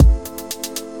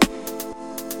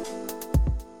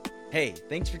Hey,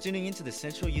 thanks for tuning into the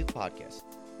Central Youth Podcast.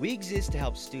 We exist to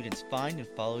help students find and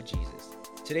follow Jesus.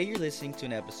 Today you're listening to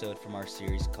an episode from our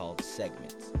series called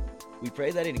Segments. We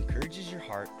pray that it encourages your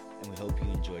heart, and we hope you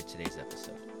enjoyed today's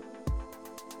episode.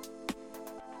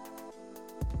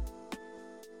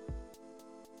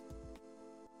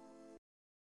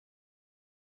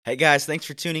 Hey guys, thanks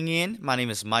for tuning in. My name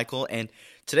is Michael, and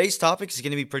today's topic is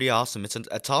going to be pretty awesome. It's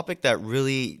a topic that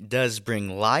really does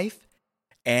bring life.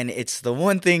 And it's the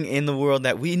one thing in the world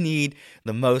that we need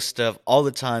the most of all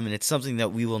the time. And it's something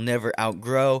that we will never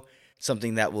outgrow,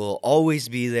 something that will always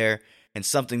be there, and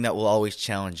something that will always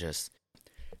challenge us.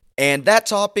 And that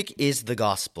topic is the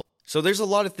gospel. So there's a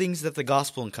lot of things that the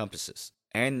gospel encompasses.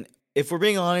 And if we're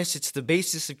being honest, it's the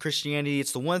basis of Christianity.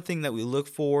 It's the one thing that we look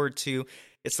forward to.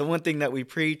 It's the one thing that we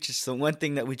preach. It's the one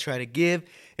thing that we try to give.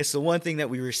 It's the one thing that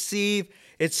we receive.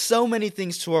 It's so many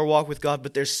things to our walk with God,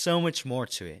 but there's so much more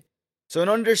to it. So in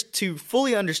order to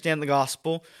fully understand the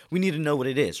gospel, we need to know what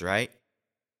it is, right?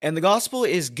 And the gospel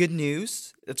is good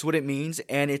news. That's what it means.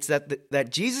 And it's that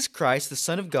Jesus Christ, the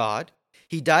Son of God,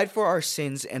 He died for our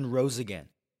sins and rose again.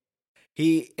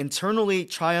 He internally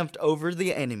triumphed over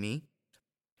the enemy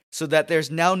so that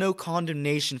there's now no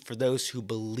condemnation for those who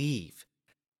believe,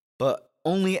 but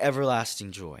only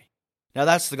everlasting joy. Now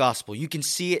that's the gospel. You can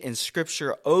see it in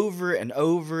Scripture over and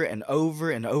over and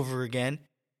over and over again.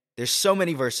 There's so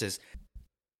many verses.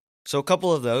 So a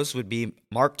couple of those would be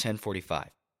Mark 10:45.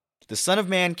 The Son of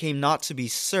Man came not to be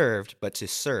served, but to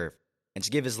serve, and to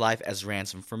give his life as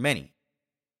ransom for many.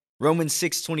 Romans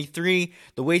 6:23,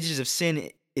 the wages of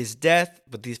sin is death,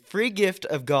 but the free gift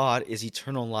of God is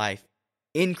eternal life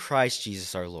in Christ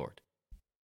Jesus our Lord.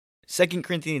 2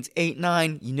 Corinthians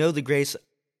 8:9, you know the grace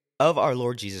of our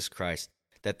Lord Jesus Christ,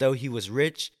 that though he was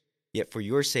rich, yet for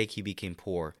your sake he became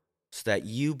poor, so that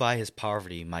you by his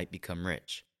poverty might become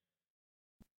rich.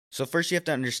 So first you have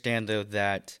to understand, though,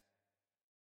 that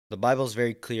the Bible is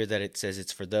very clear that it says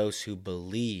it's for those who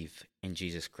believe in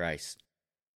Jesus Christ.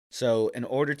 So in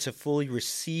order to fully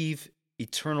receive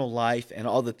eternal life and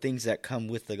all the things that come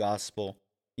with the gospel,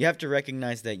 you have to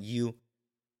recognize that you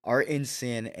are in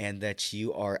sin and that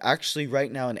you are actually right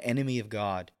now an enemy of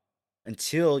God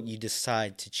until you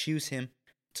decide to choose Him,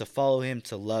 to follow Him,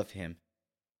 to love Him.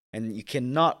 And you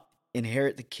cannot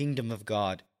inherit the kingdom of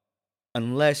God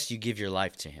unless you give your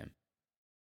life to Him.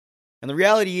 And the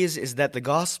reality is that the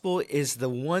gospel is the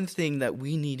one thing that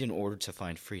we need in order to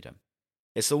find freedom.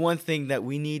 It's the one thing that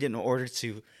we need in order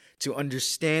to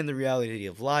understand the reality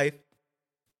of life,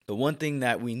 the one thing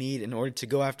that we need in order to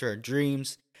go after our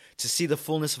dreams, to see the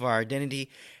fullness of our identity,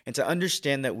 and to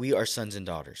understand that we are sons and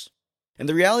daughters. And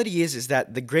the reality is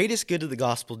that the greatest good of the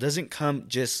gospel doesn't come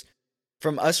just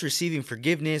from us receiving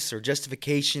forgiveness or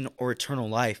justification or eternal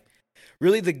life.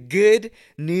 Really, the good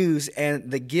news and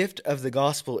the gift of the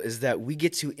gospel is that we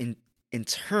get to, in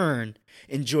turn,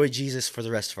 enjoy Jesus for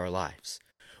the rest of our lives.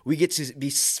 We get to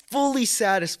be fully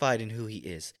satisfied in who He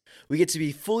is. We get to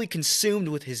be fully consumed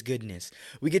with His goodness.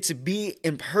 We get to be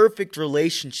in perfect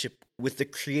relationship with the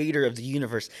Creator of the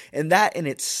universe. And that in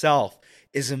itself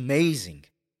is amazing.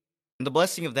 And the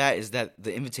blessing of that is that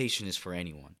the invitation is for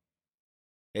anyone.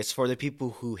 It's for the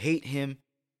people who hate Him.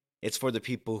 It's for the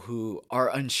people who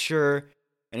are unsure,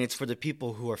 and it's for the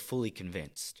people who are fully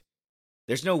convinced.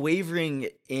 There's no wavering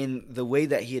in the way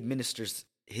that He administers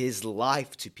His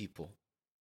life to people.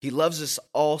 He loves us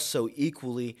all so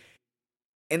equally,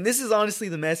 and this is honestly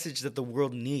the message that the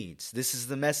world needs. This is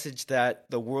the message that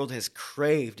the world has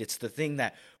craved. It's the thing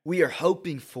that we are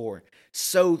hoping for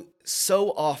so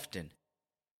often.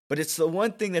 But it's the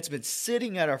one thing that's been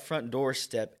sitting at our front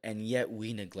doorstep, and yet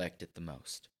we neglect it the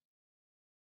most.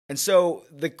 And so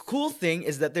the cool thing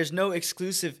is that there's no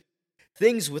exclusive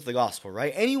things with the gospel,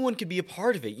 right? Anyone can be a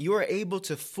part of it. You are able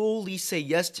to fully say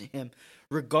yes to Him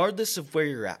regardless of where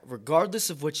you're at, regardless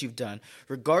of what you've done,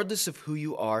 regardless of who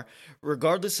you are,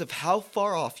 regardless of how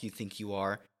far off you think you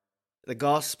are. The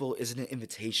gospel is an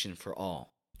invitation for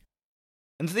all.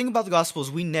 And the thing about the gospel is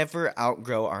we never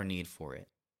outgrow our need for it.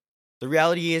 The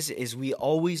reality is we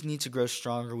always need to grow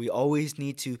stronger. We always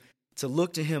need to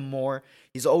look to Him more.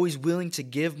 He's always willing to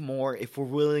give more if we're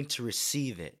willing to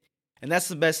receive it. And that's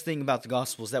the best thing about the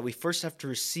gospel, is that we first have to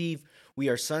receive we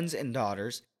are sons and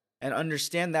daughters and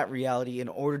understand that reality in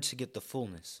order to get the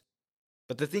fullness.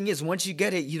 But the thing is, once you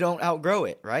get it, you don't outgrow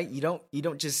it, right? You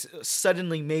don't just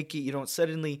suddenly make it. You don't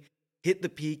suddenly hit the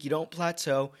peak. You don't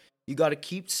plateau. You got to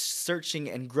keep searching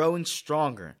and growing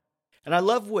stronger. And I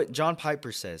love what John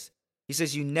Piper says. He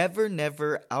says, you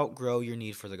never outgrow your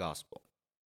need for the gospel.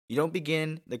 You don't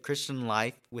begin the Christian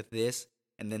life with this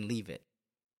and then leave it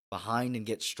behind and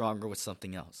get stronger with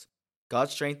something else. God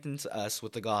strengthens us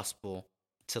with the gospel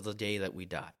till the day that we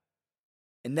die.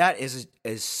 And that is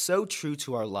so true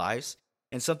to our lives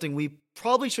and something we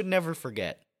probably should never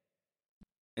forget.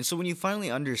 And so when you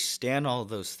finally understand all of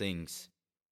those things,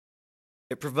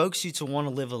 it provokes you to want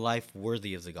to live a life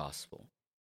worthy of the gospel.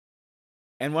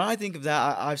 And when I think of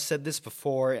that, I've said this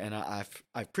before, and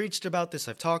I've preached about this,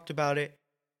 I've talked about it.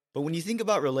 But when you think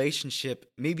about relationship,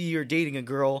 maybe you're dating a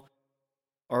girl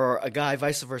or a guy,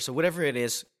 vice versa, whatever it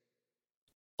is,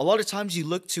 a lot of times you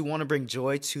look to want to bring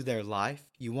joy to their life.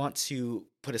 You want to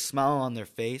put a smile on their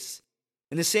face.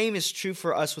 And the same is true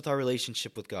for us with our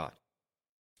relationship with God.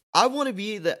 I want to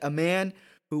be a man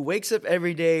who wakes up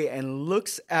every day and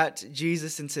looks at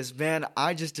Jesus and says, man,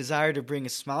 I just desire to bring a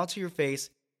smile to your face.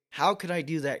 How could I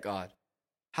do that, God?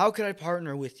 How could I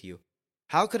partner with you?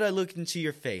 How could I look into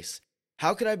your face?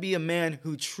 How could I be a man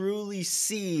who truly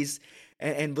sees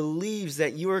and believes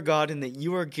that you are God and that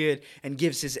you are good and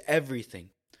gives his everything,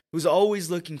 who's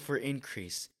always looking for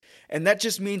increase? And that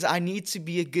just means I need to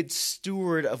be a good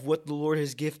steward of what the Lord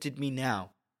has gifted me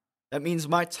now. That means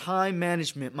my time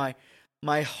management, my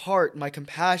heart, my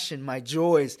compassion, my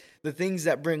joys, the things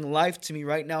that bring life to me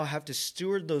right now, I have to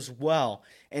steward those well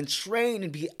and train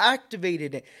and be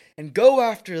activated and go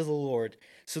after the Lord.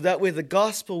 So that way the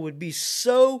gospel would be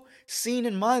so seen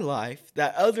in my life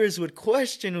that others would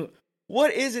question,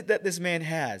 what is it that this man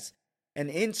has? And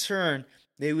in turn,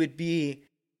 they would be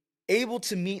able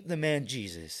to meet the man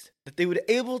Jesus, that they would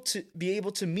be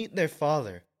able to meet their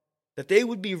Father, that they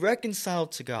would be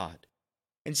reconciled to God.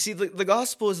 And see, the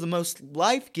gospel is the most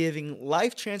life-giving,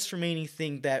 life-transforming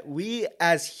thing that we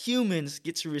as humans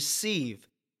get to receive.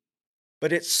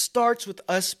 But it starts with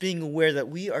us being aware that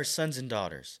we are sons and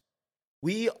daughters.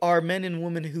 We are men and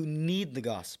women who need the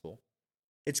gospel.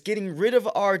 It's getting rid of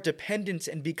our dependence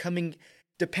and becoming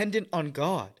dependent on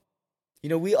God. You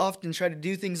know, we often try to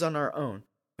do things on our own,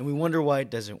 and we wonder why it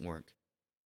doesn't work.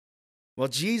 Well,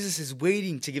 Jesus is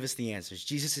waiting to give us the answers.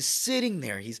 Jesus is sitting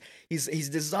there. He's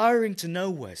desiring to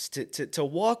know us, to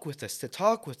walk with us, to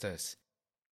talk with us.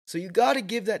 So you got to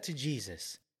give that to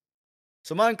Jesus.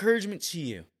 So my encouragement to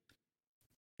you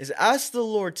is ask the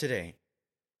Lord today,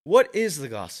 what is the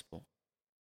gospel?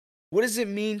 What does it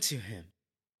mean to him?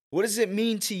 What does it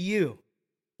mean to you?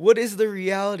 What is the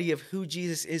reality of who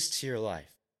Jesus is to your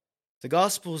life? The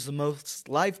gospel is the most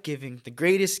life-giving, the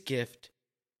greatest gift.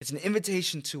 It's an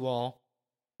invitation to all.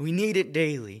 We need it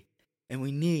daily, and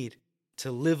we need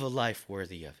to live a life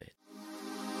worthy of it.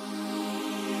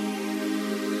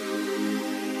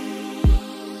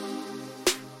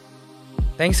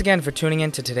 Thanks again for tuning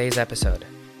in to today's episode.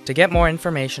 To get more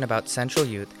information about Central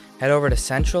Youth, head over to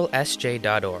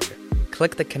centralsj.org.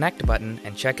 Click the Connect button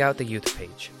and check out the youth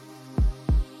page.